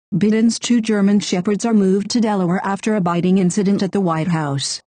Biden's two German Shepherds are moved to Delaware after a biting incident at the White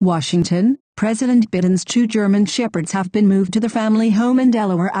House, Washington. President Biden's two German Shepherds have been moved to the family home in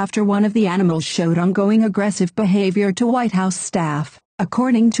Delaware after one of the animals showed ongoing aggressive behavior to White House staff,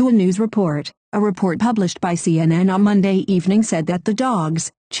 according to a news report. A report published by CNN on Monday evening said that the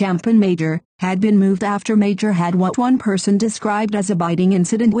dogs, Champ and Major, had been moved after Major had what one person described as a biting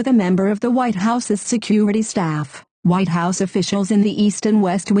incident with a member of the White House's security staff. White House officials in the East and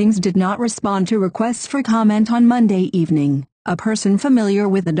West Wings did not respond to requests for comment on Monday evening. A person familiar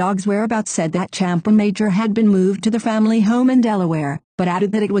with the dog's whereabouts said that Champ and Major had been moved to the family home in Delaware, but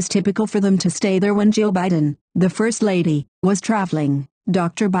added that it was typical for them to stay there when Jill Biden, the First Lady, was traveling.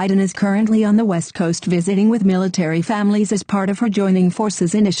 Dr. Biden is currently on the West Coast visiting with military families as part of her Joining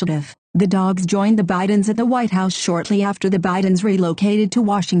Forces initiative. The dogs joined the Bidens at the White House shortly after the Bidens relocated to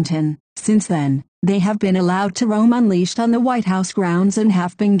Washington. Since then, they have been allowed to roam unleashed on the White House grounds and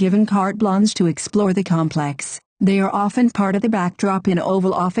have been given carte blanche to explore the complex. They are often part of the backdrop in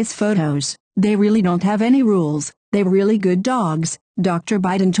Oval Office photos. They really don't have any rules. They're really good dogs, Dr.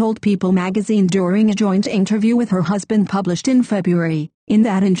 Biden told People magazine during a joint interview with her husband published in February. In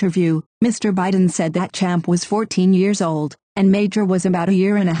that interview, Mr. Biden said that Champ was 14 years old, and Major was about a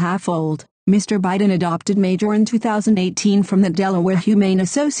year and a half old. Mr. Biden adopted Major in 2018 from the Delaware Humane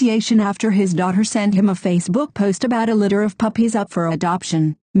Association after his daughter sent him a Facebook post about a litter of puppies up for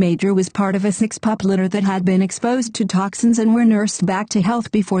adoption. Major was part of a 6-pup litter that had been exposed to toxins and were nursed back to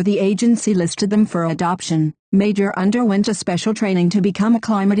health before the agency listed them for adoption. Major underwent a special training to become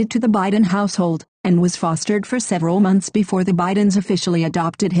acclimated to the Biden household, and was fostered for several months before the Bidens officially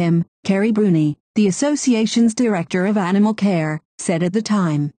adopted him. Carrie Bruni, the association's director of animal care, said at the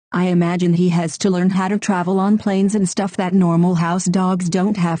time, "I imagine he has to learn how to travel on planes and stuff that normal house dogs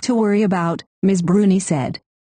don't have to worry about," Ms. Bruni said.